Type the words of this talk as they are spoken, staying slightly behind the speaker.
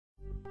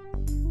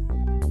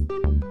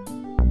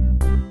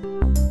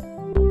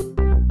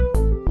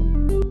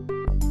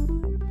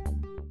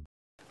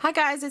Hi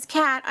guys, it's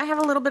Kat. I have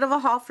a little bit of a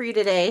haul for you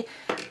today.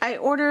 I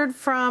ordered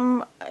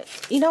from,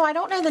 I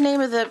don't know the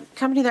name of the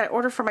company that I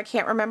ordered from, I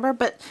can't remember,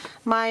 but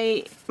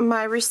my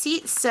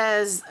receipt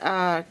says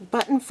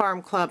Button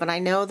Farm Club, and I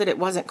know that it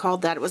wasn't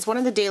called that. It was one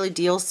of the daily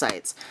deal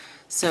sites,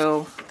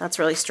 so that's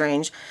really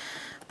strange.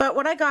 But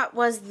what I got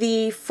was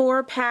the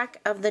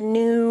 4-pack of the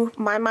new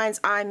My Mind's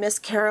Eye Miss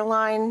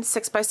Caroline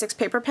 6x6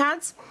 paper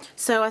pads.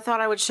 So I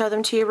thought I would show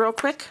them to you real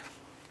quick.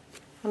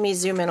 Let me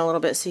zoom in a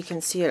little bit so you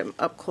can see it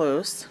up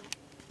close.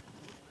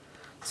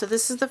 So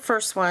this is the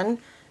first one,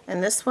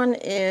 and this one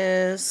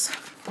is,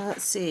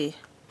 let's see,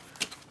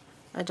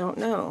 I don't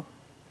know.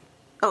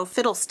 Oh,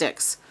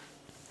 Fiddlesticks.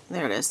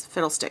 There it is,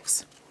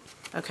 Fiddlesticks.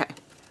 Okay.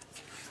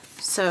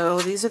 So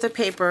these are the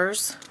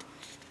papers.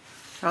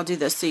 I'll do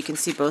this so you can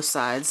see both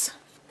sides.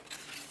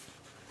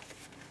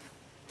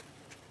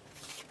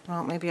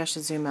 Well, maybe I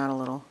should zoom out a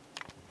little.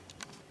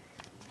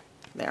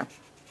 There.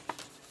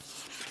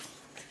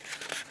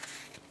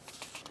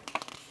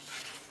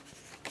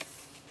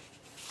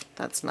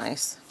 That's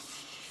nice.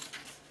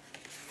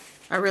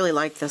 I really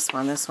like this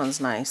one. This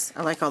one's nice.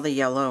 I like all the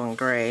yellow and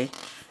gray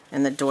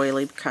and the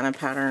doily kind of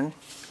pattern.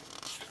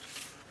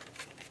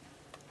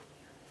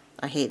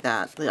 I hate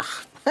that. Ugh.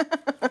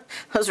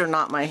 Those are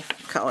not my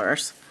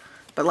colors.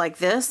 But like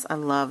this, I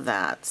love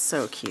that.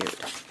 So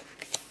cute.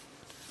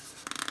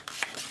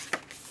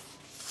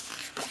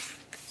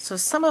 So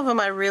some of them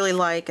I really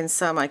like and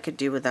some I could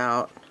do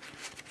without.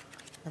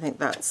 I think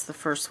that's the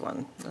first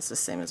one. That's the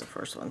same as the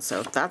first one.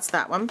 So that's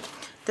that one.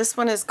 This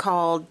one is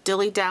called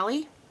Dilly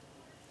Dally.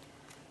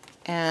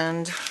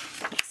 And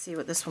let's see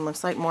what this one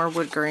looks like. More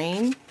wood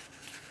grain.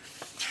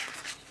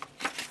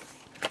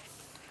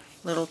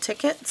 Little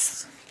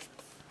tickets.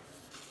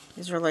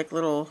 These are like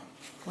little,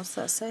 what's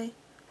that say?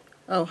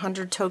 Oh,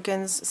 100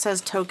 tokens. It says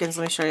tokens.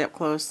 Let me show you up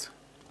close.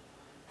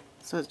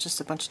 So it's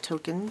just a bunch of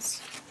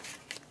tokens.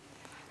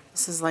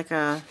 This is like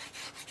a,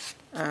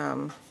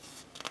 I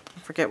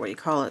forget what you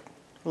call it.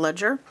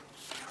 Ledger.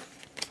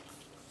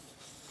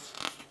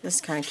 This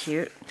is kind of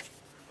cute.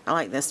 I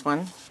like this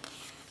one.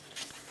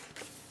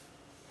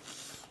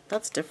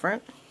 That's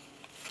different.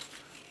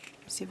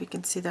 Let's see if we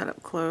can see that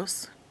up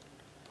close.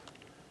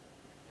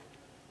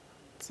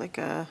 It's like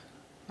a,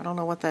 I don't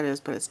know what that is,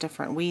 but it's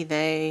different. We,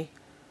 they,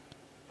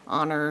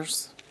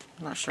 honors.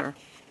 I'm not sure.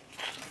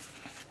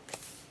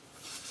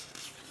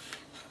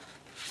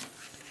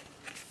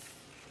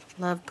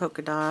 Love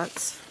polka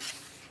dots.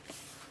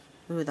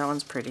 Ooh, that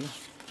one's pretty.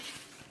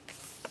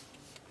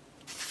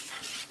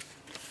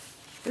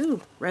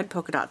 Ooh, red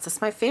polka dots. That's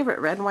my favorite,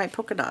 red and white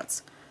polka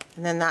dots.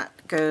 And then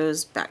that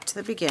goes back to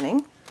the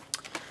beginning.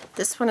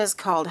 This one is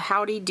called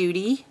Howdy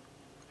Doody.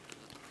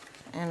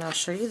 And I'll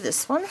show you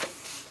this one.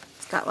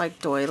 It's got like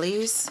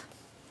doilies.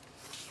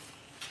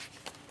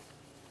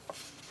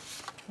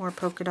 More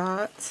polka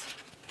dots.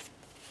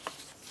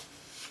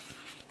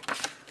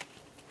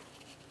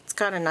 It's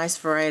got a nice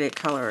variety of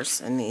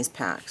colors in these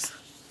packs.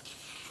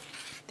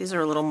 These are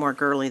a little more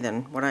girly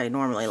than what I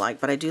normally like,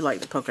 but I do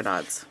like the polka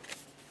dots.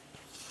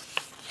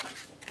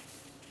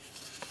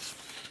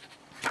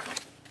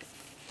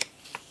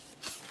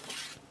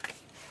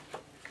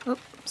 Oh,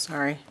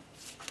 sorry.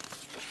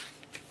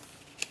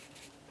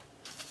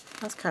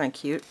 That's kind of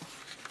cute.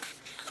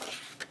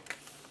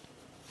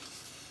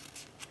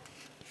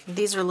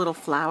 These are little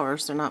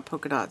flowers. They're not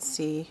polka dots.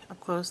 See up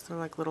close? They're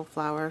like little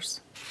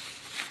flowers.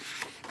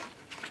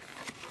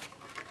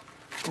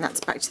 And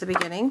that's back to the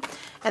beginning.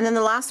 And then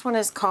the last one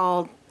is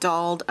called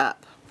Dolled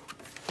Up.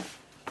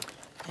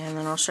 And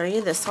then I'll show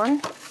you this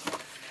one.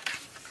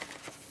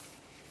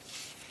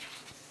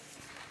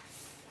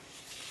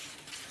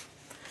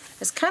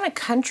 It's kind of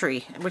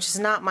country, which is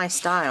not my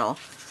style,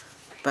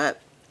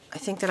 but I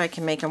think that I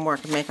can make them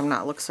work and make them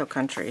not look so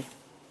country.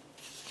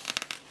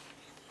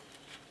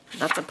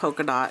 That's a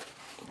polka dot.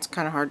 It's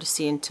kind of hard to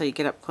see until you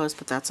get up close,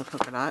 but that's a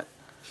polka dot.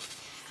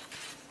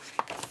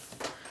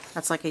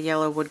 That's like a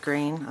yellow wood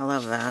grain. I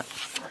love that.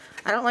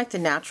 I don't like the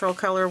natural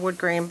color wood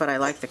grain, but I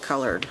like the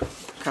colored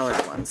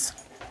ones.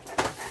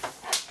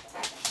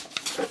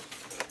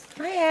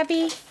 Hi,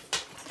 Abby.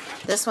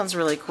 This one's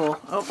really cool.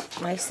 Oh,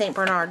 my St.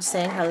 Bernard's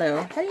saying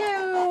hello.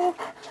 Hello!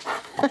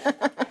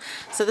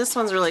 So this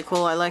one's really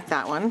cool. I like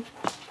that one.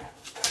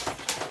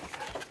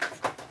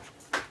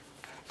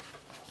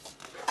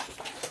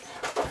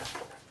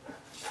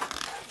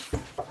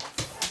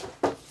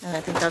 And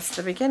I think that's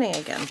the beginning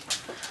again.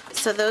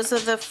 So those are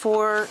the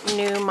 4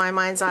 new My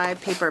Mind's Eye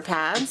paper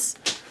pads.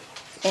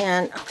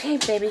 And, okay,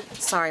 baby.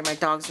 Sorry, my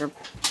dogs are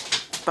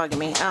bugging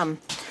me.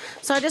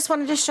 So I just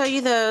wanted to show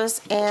you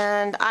those,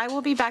 and I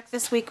will be back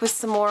this week with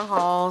some more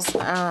hauls.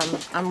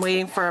 I'm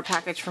waiting for a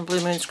package from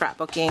Blue Moon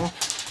Scrapbooking,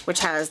 which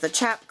has the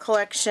Chap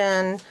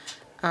collection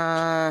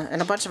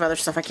and a bunch of other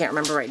stuff I can't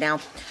remember right now.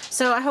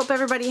 So I hope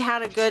everybody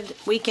had a good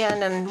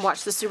weekend and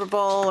watched the Super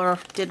Bowl, or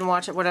didn't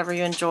watch it, whatever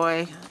you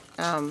enjoy.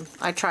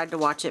 I tried to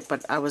watch it,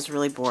 but I was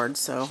really bored,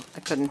 so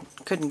I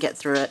couldn't get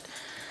through it.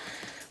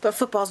 But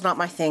football's not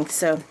my thing,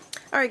 so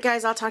Alright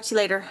guys, I'll talk to you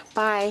later.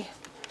 Bye.